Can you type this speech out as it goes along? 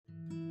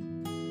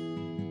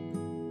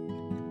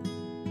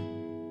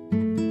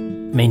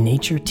May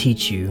nature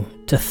teach you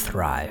to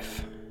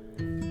thrive.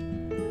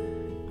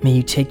 May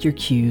you take your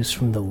cues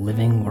from the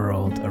living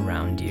world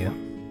around you.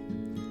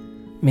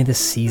 May the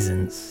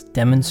seasons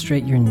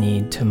demonstrate your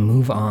need to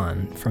move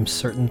on from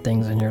certain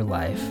things in your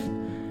life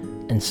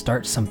and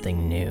start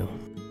something new.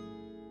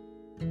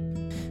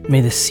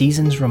 May the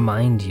seasons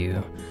remind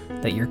you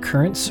that your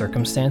current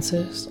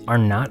circumstances are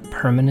not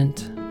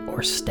permanent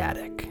or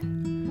static.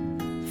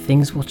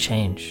 Things will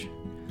change.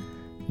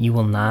 You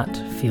will not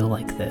feel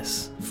like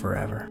this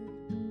forever.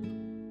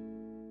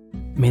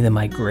 May the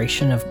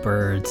migration of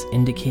birds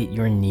indicate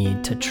your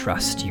need to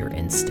trust your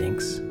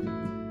instincts,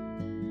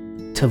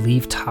 to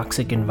leave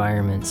toxic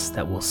environments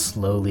that will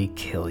slowly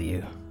kill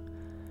you,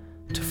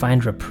 to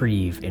find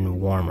reprieve in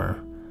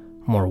warmer,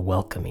 more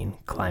welcoming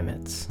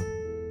climates.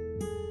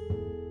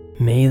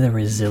 May the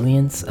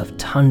resilience of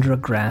tundra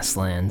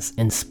grasslands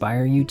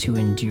inspire you to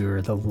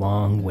endure the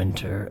long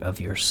winter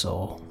of your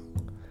soul,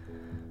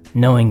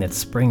 knowing that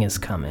spring is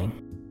coming.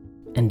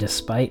 And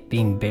despite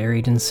being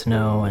buried in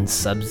snow and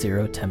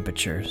sub-zero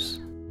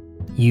temperatures,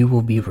 you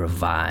will be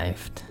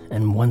revived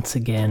and once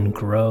again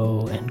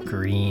grow and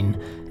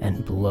green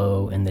and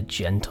blow in the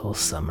gentle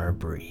summer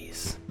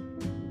breeze.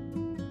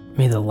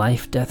 May the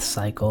life-death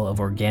cycle of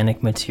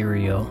organic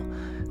material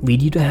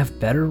lead you to have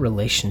better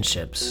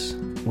relationships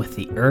with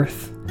the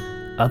earth,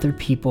 other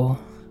people,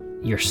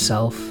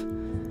 yourself,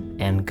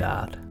 and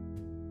God.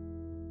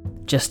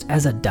 Just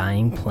as a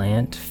dying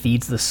plant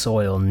feeds the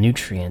soil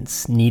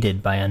nutrients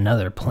needed by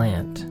another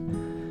plant,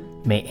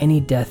 may any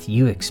death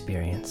you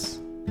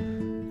experience,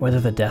 whether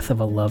the death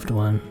of a loved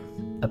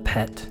one, a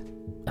pet,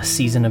 a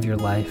season of your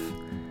life,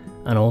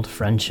 an old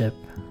friendship,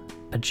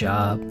 a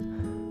job,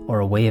 or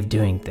a way of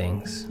doing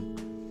things,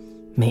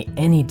 may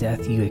any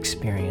death you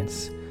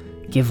experience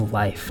give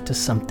life to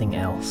something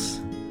else,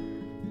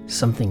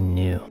 something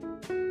new.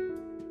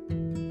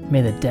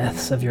 May the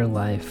deaths of your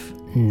life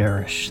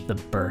nourish the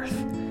birth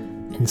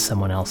in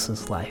someone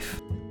else's life.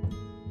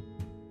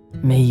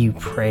 May you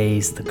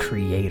praise the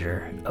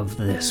creator of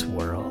this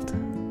world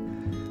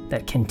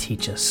that can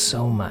teach us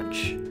so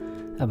much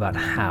about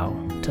how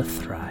to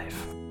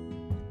thrive.